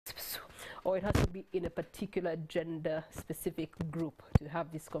or it has to be in a particular gender-specific group to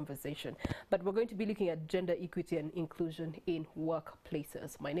have this conversation. But we're going to be looking at gender equity and inclusion in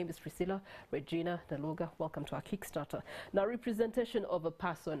workplaces. My name is Priscilla Regina Naloga. Welcome to our Kickstarter. Now, representation of a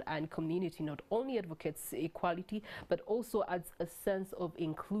person and community not only advocates equality, but also adds a sense of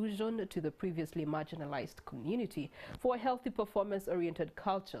inclusion to the previously marginalized community. For a healthy performance-oriented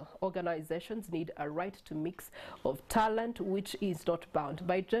culture, organizations need a right to mix of talent which is not bound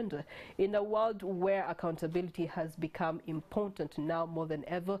by gender. In a world where accountability has become important now more than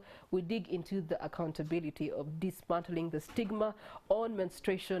ever, we dig into the accountability of dismantling the stigma on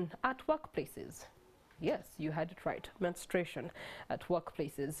menstruation at workplaces. Yes, you had it right. Menstruation at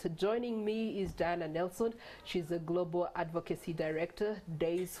workplaces. Joining me is Diana Nelson. She's a Global Advocacy Director,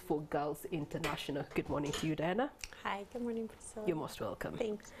 Days for Girls International. Good morning to you, Diana. Hi, good morning, Priscilla. You're most welcome.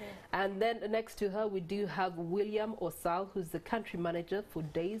 Thank you. And then next to her, we do have William Osal, who's the Country Manager for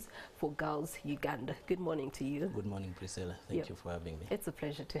Days for Girls Uganda. Good morning to you. Good morning, Priscilla. Thank you for having me. It's a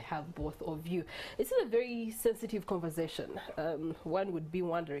pleasure to have both of you. It's a very sensitive conversation. One would be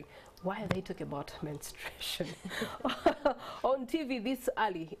wondering, why are they talking about menstruation on TV this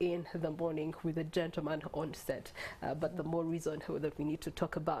early in the morning with a gentleman on set? But the more reason that we need to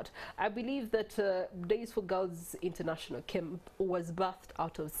talk about. I believe that Days for Girls International was birthed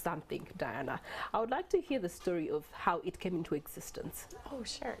out of something, Diana. I would like to hear the story of how it came into existence. Oh,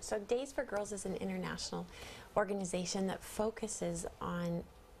 sure. So Days for Girls is an international organization that focuses on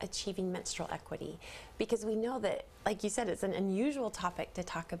achieving menstrual equity, because we know that, like you said, it's an unusual topic to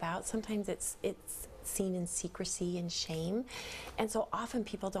talk about. Sometimes it's seen in secrecy and shame, and so often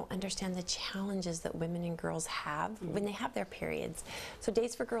people don't understand the challenges that women and girls have when they have their periods. So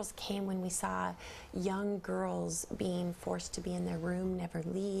Days for Girls came when we saw young girls being forced to be in their room, never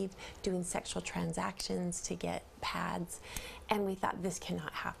leave, doing sexual transactions to get pads, and we thought this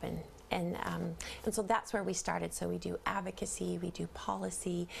cannot happen. And so that's where we started. So we do advocacy, we do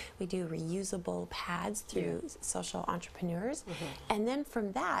policy, we do reusable pads through social entrepreneurs. And then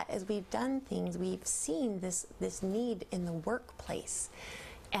from that, as we've done things, we've seen this need in the workplace.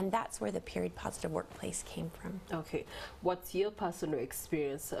 And that's where the period positive workplace came from. Okay. What's your personal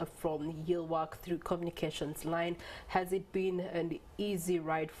experience from your work through communications line? Has it been an easy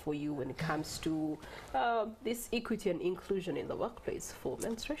ride for you when it comes to this equity and inclusion in the workplace for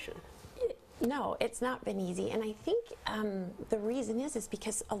menstruation? No, it's not been easy, and I think the reason is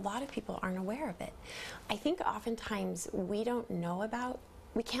because a lot of people aren't aware of it. I think oftentimes we don't know about,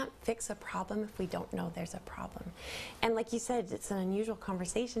 we can't fix a problem if we don't know there's a problem. And like you said, it's an unusual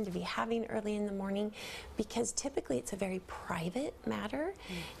conversation to be having early in the morning, because typically it's a very private matter,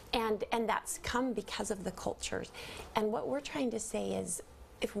 and that's come because of the cultures. And what we're trying to say is,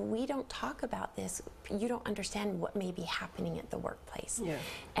 if we don't talk about this, you don't understand what may be happening at the workplace.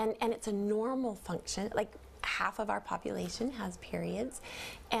 And it's a normal function. Like, half of our population has periods,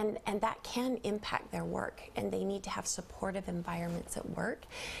 and that can impact their work, and they need to have supportive environments at work.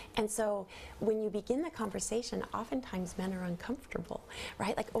 And so when you begin the conversation, oftentimes men are uncomfortable,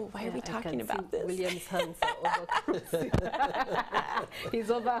 right? Like, oh, why are we talking about this? William's hands are over.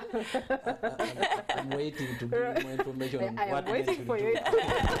 He's over. I'm waiting to give you more information on what I'm waiting for you.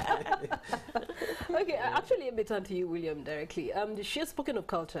 Okay, actually, let me turn to you, William, directly. She has spoken of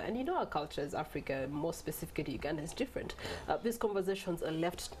culture, and you know our culture as Africa, more specifically Uganda, is different. These conversations are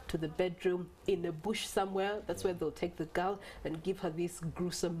left to the bedroom in a bush somewhere. That's where they'll take the girl and give her this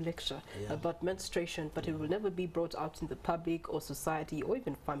gruesome lecture about menstruation, but it will never be brought out in the public or society or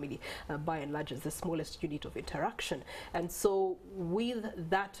even family, by and large, as the smallest unit of interaction. And so with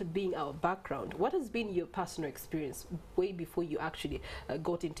that being our background, what has been your personal experience way before you actually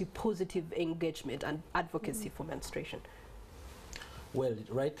got into positive engagement and advocacy for menstruation? Well,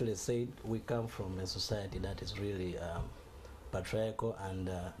 rightly said, we come from a society that is really patriarchal, and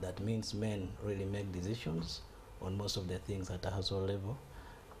that means men really make decisions on most of the things at a household level.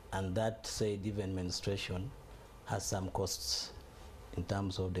 And that said, even menstruation has some costs in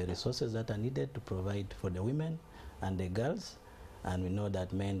terms of the resources that are needed to provide for the women and the girls. And we know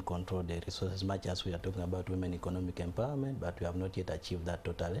that men control the resources, much as we are talking about women economic empowerment, but we have not yet achieved that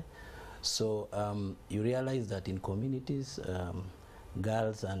totally. So you realize that in communities,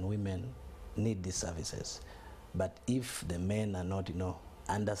 girls and women need these services. But if the men are not,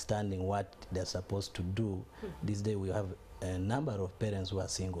 understanding what they're supposed to do, this day we have a number of parents who are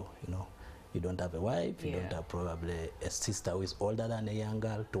single, You don't have a wife, you don't have probably a sister who is older than a young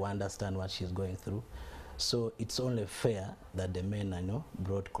girl to understand what she's going through. So it's only fair that the men are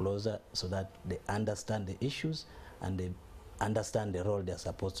brought closer so that they understand the issues and they understand the role they're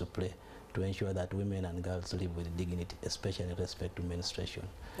supposed to play to ensure that women and girls live with dignity, especially in respect to menstruation.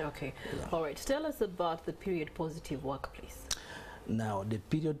 Okay. Yeah. All right. Tell us about the period positive workplace. Now, the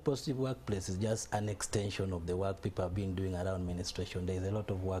period positive workplace is just an extension of the work people have been doing around menstruation. There is a lot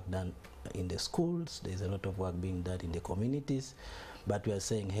of work done in the schools, there is a lot of work being done in the communities, but we are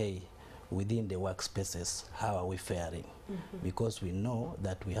saying, hey, within the workspaces, how are we faring? Because we know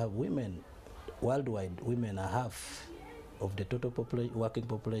that we have women, worldwide, women are half of the total working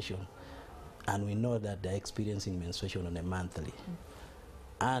population, and we know that they're experiencing menstruation on a monthly.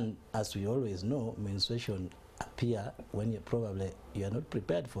 And as we always know, menstruation appear when you are not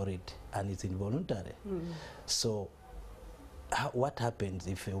prepared for it, and it's involuntary. So what happens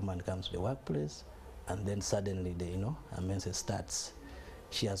if a woman comes to the workplace and then suddenly a menses starts?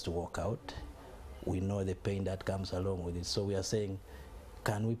 She has to walk out. We know the pain that comes along with it. So we are saying,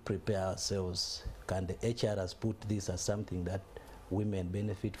 can we prepare ourselves? Can the HRs put this as something that women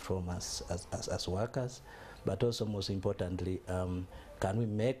benefit from as workers? But also, most importantly, can we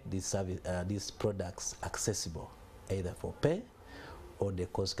make these products accessible, either for pay, or the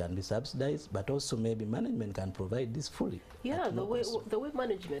cost can be subsidized, but also maybe management can provide this fully. Yeah, the way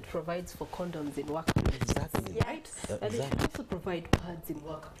management provides for condoms in workplaces. Exactly. Right? And they should also provide pads in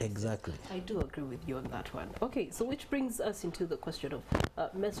workplaces. Exactly. I do agree with you on that one. Okay, so which brings us into the question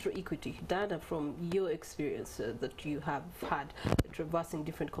of menstrual equity. Dana, from your experience that you have had traversing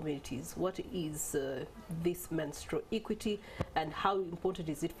different communities, what is this menstrual equity, and how important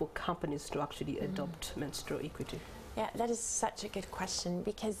is it for companies to actually adopt menstrual equity? Yeah, that is such a good question,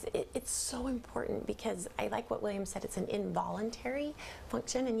 because it's so important, because I like what William said, it's an involuntary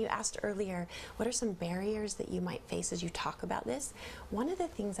function. And you asked earlier, what are some barriers that you might face as you talk about this? One of the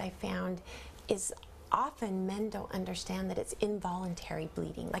things I found is often men don't understand that it's involuntary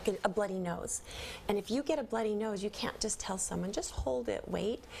bleeding, like a bloody nose. And if you get a bloody nose, you can't just tell someone, just hold it,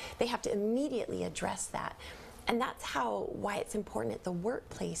 wait. They have to immediately address that. And that's why it's important at the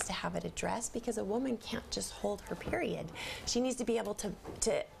workplace to have it addressed, because a woman can't just hold her period. She needs to be able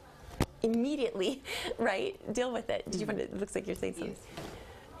to immediately, right, deal with it. Did you want to, it looks like you're saying something. Yes.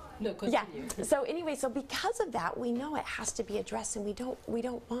 No, continue. Yeah. So anyway, so because of that, we know it has to be addressed, and we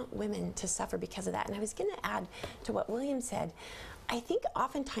don't want women to suffer because of that. And I was going to add to what William said. I think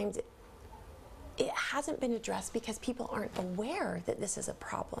oftentimes it hasn't been addressed because people aren't aware that this is a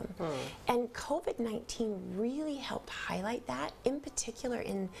problem. And COVID-19 really helped highlight that, in particular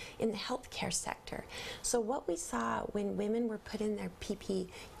in the healthcare sector. So what we saw when women were put in their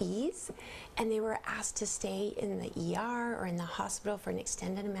PPEs and they were asked to stay in the ER or in the hospital for an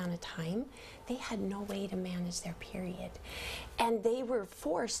extended amount of time, they had no way to manage their period. And they were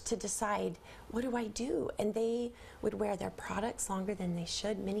forced to decide, what do I do? And they would wear their products longer than they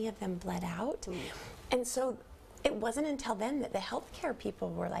should. Many of them bled out. And so it wasn't until then that the healthcare people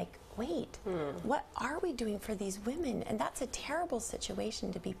were like, wait, what are we doing for these women? And that's a terrible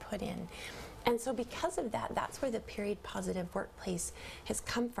situation to be put in. And so because of that, that's where the period positive workplace has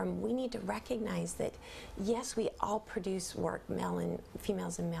come from. We need to recognize that, yes, we all produce work,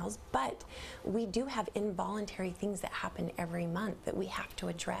 females and males, but we do have involuntary things that happen every month that we have to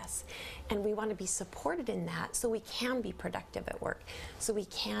address. And we want to be supported in that so we can be productive at work, so we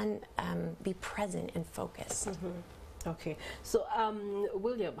can be present and focused. Okay, so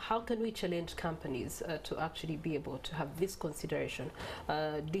William, how can we challenge companies to actually be able to have this consideration,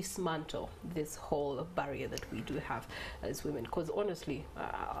 dismantle this whole barrier that we do have as women? Because honestly,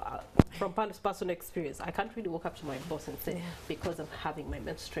 from personal experience, I can't really walk up to my boss and say, because I'm having my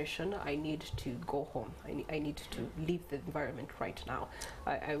menstruation, I need to go home. I need to leave the environment right now.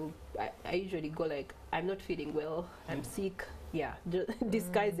 I usually go like, I'm not feeling well, I'm sick. Yeah,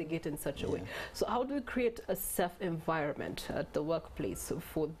 disguising it in such a way. So how do we create a safe environment at the workplace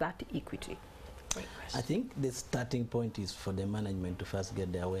for that equity? I think the starting point is for the management to first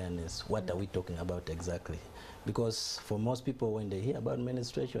get the awareness. What are we talking about exactly? Because for most people, when they hear about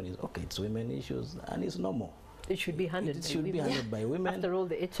menstruation, it's okay, it's women issues, and it's normal. It should be handled It should be handled by women. After all,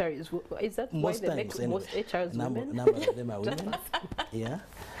 the HR is that most why they times, make most HRs women? Number of them are women. Yeah,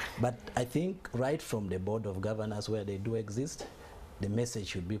 but I think right from the board of governors where they do exist, the message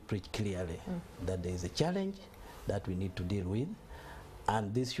should be preached clearly that there is a challenge that we need to deal with,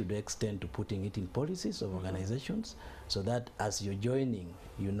 and this should extend to putting it in policies of organizations, so that as you're joining,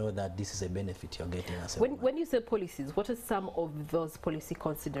 you know that this is a benefit you're getting as a woman. When you say policies, what are some of those policy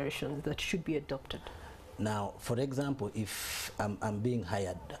considerations that should be adopted? Now, for example, if I'm being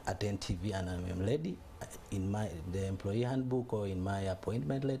hired at NTV and I'm a lady, in the employee handbook or in my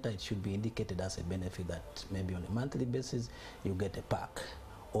appointment letter, it should be indicated as a benefit that maybe on a monthly basis you get a pack,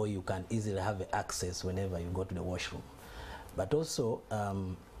 or you can easily have access whenever you go to the washroom. But also,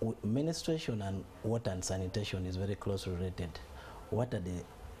 menstruation and water and sanitation is very closely related. What are the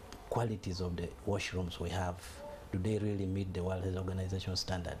qualities of the washrooms we have? Do they really meet the World Health Organization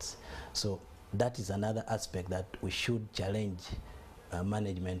standards? So that is another aspect that we should challenge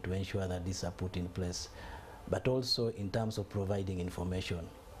management to ensure that these are put in place. But also in terms of providing information,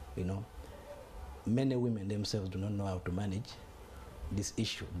 you know, many women themselves do not know how to manage this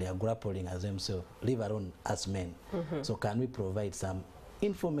issue. They are grappling as themselves, leave alone as men. So can we provide some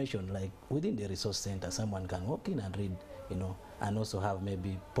information, like within the resource center, someone can walk in and read, you know, and also have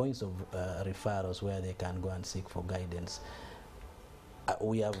maybe points of referrals where they can go and seek for guidance.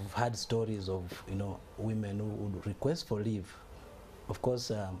 We have had stories of, you know, women who would request for leave. Of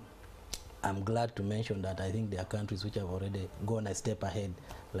course, I'm glad to mention that I think there are countries which have already gone a step ahead,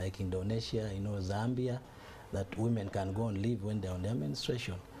 like Indonesia, you know, Zambia, that women can go on leave when they're on their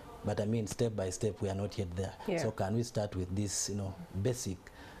menstruation. But I mean, step by step, we are not yet there. Yeah. So can we start with this, you know, basic,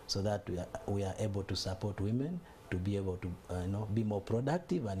 so that we are able to support women to be able to, you know, be more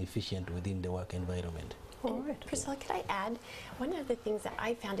productive and efficient within the work environment. All right. Priscilla, could I add, one of the things that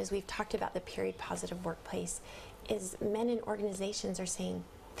I found as we've talked about the period positive workplace is men in organizations are saying,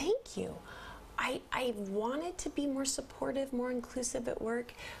 thank you. I wanted to be more supportive, more inclusive at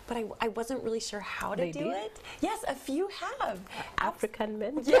work, but I wasn't really sure how to do it. Yes, a few have. African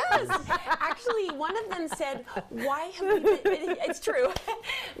men? Yes. Actually, one of them said, why have we been, it's true,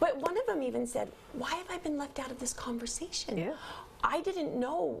 but one of them even said, why have I been left out of this conversation? Yeah. I didn't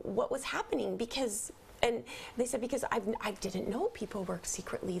know what was happening because, and they said, because I didn't know people work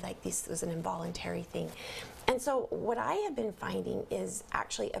secretly, like this was an involuntary thing. And so what I have been finding is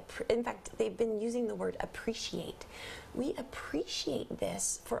actually, in fact, they've been using the word appreciate. We appreciate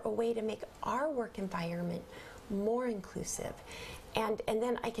this for a way to make our work environment more inclusive. And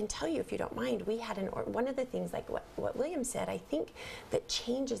then I can tell you, if you don't mind, we had one of the things, like what William said, I think that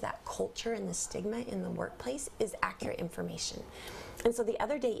changes that culture and the stigma in the workplace is accurate information. And so the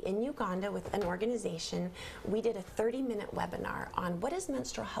other day in Uganda with an organization, we did a 30-minute webinar on what is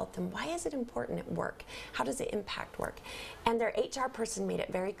menstrual health and why is it important at work? How does it impact work? And their HR person made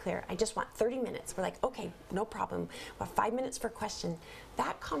it very clear, I just want 30 minutes. We're like, okay, no problem. Well, 5 minutes for question.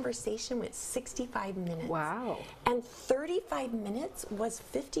 That conversation went 65 minutes. Wow. And 35 minutes was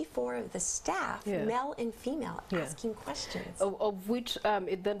 54 of the staff, male and female, asking questions. Of which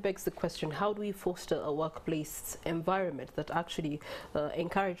it then begs the question, how do we foster a workplace environment that actually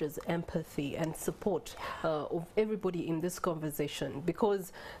encourages empathy and support of everybody in this conversation?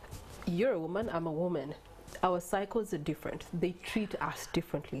 Because you're a woman, I'm a woman. Our cycles are different. They treat us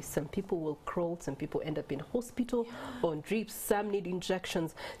differently. Some people will crawl, some people end up in hospital on drips, some need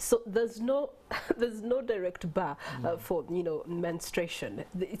injections. So there's no direct bar for, you know, menstruation.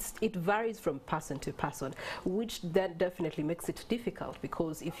 It varies from person to person, which then definitely makes it difficult,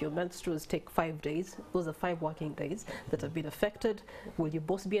 because if your menstruals take 5 days, those are 5 working days that have been affected. Will you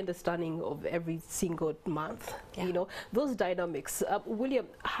both be understanding of every single month? You know, those dynamics. William,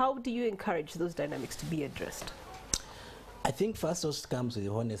 how do you encourage those dynamics to be addressed? I think first it comes with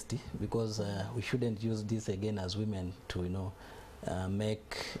honesty, because we shouldn't use this again as women to, you know,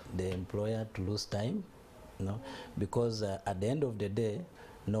 make the employer to lose time, you know, because at the end of the day,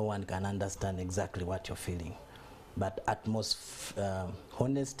 no one can understand exactly what you're feeling. But utmost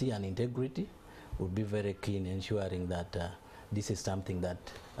honesty and integrity would be very key in ensuring that this is something that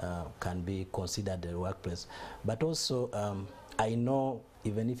can be considered the workplace. But also, I know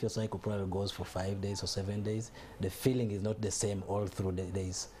even if your cycle probably goes for 5 days or 7 days, the feeling is not the same all through the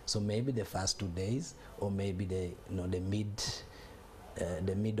days. So maybe the first 2 days, or maybe the mid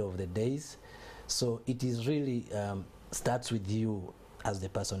of the days. So it is really starts with you as the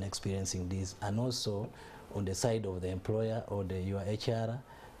person experiencing this, and also on the side of the employer or your HR,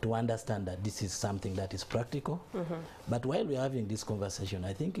 to understand that this is something that is practical. But while we're having this conversation,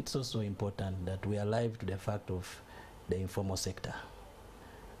 I think it's also important that we are alive to the fact of the informal sector.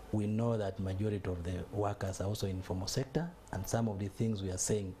 We know that majority of the workers are also in informal sector, and some of the things we are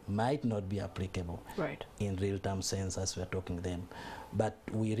saying might not be applicable in real-time sense as we are talking them. But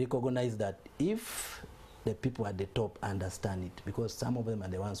we recognize that if the people at the top understand it, because some of them are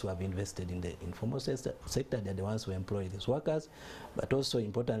the ones who have invested in the informal sector, they're the ones who employ these workers, but also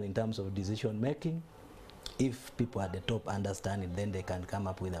important in terms of decision making. If people at the top understand it, then they can come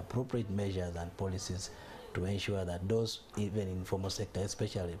up with appropriate measures and policies to ensure that those, even in informal sector,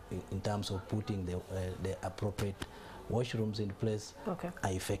 especially in terms of putting the appropriate washrooms in place Okay.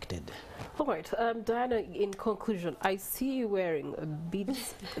 are affected. All right, Diana, in conclusion, I see you wearing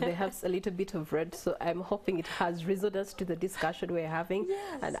beads. They have a little bit of red, so I'm hoping it has resonance to the discussion we're having.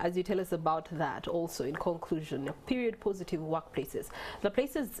 Yes. And as you tell us about that, also in conclusion, period positive workplaces, the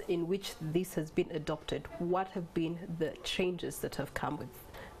places in which this has been adopted, what have been the changes that have come with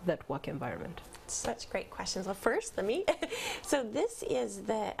that work environment? Such great questions. Well, first, let me. So this is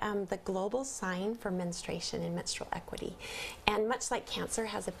the global sign for menstruation and menstrual equity, and much like cancer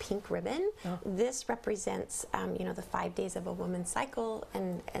has a pink ribbon, this represents the 5 days of a woman's cycle,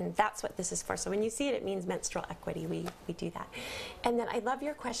 and that's what this is for. So when you see it, it means menstrual equity. We do that. And then I love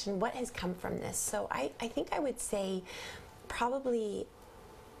your question. What has come from this? So I think I would say probably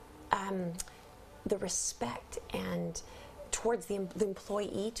the respect and towards the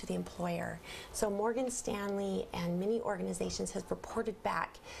employee to the employer. So Morgan Stanley and many organizations have reported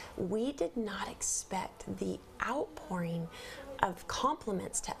back, we did not expect the outpouring of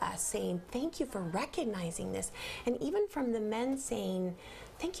compliments to us saying, thank you for recognizing this. And even from the men saying,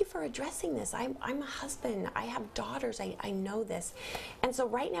 thank you for addressing this. I'm a husband, I have daughters, I know this. And so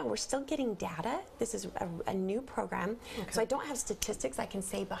right now we're still getting data. This is a new program. Okay. So I don't have statistics I can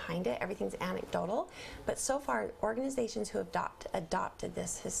say behind it. Everything's anecdotal. But so far, organizations who have adopted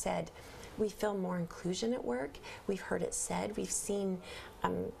this has said, we feel more inclusion at work. We've heard it said. We've seen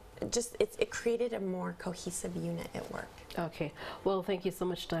it created a more cohesive unit at work. Okay. Well, thank you so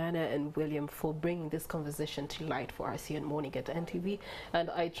much, Diana and William, for bringing this conversation to light for RCN Morning at NTV.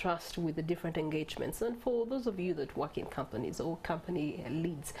 And I trust with the different engagements, and for those of you that work in companies or company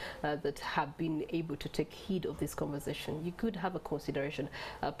leads that have been able to take heed of this conversation, you could have a consideration,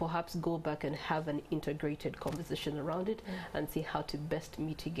 perhaps go back and have an integrated conversation around it and see how to best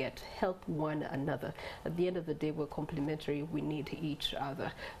mitigate, help one another. At the end of the day, we're complementary. We need each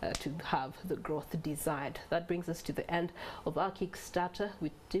other to have the growth desired. That brings us to the end of our Kickstarter.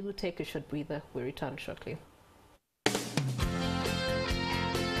 We do take a short breather. We return shortly.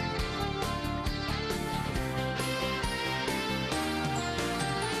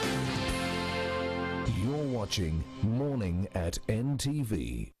 You're watching Morning at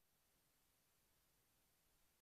NTV.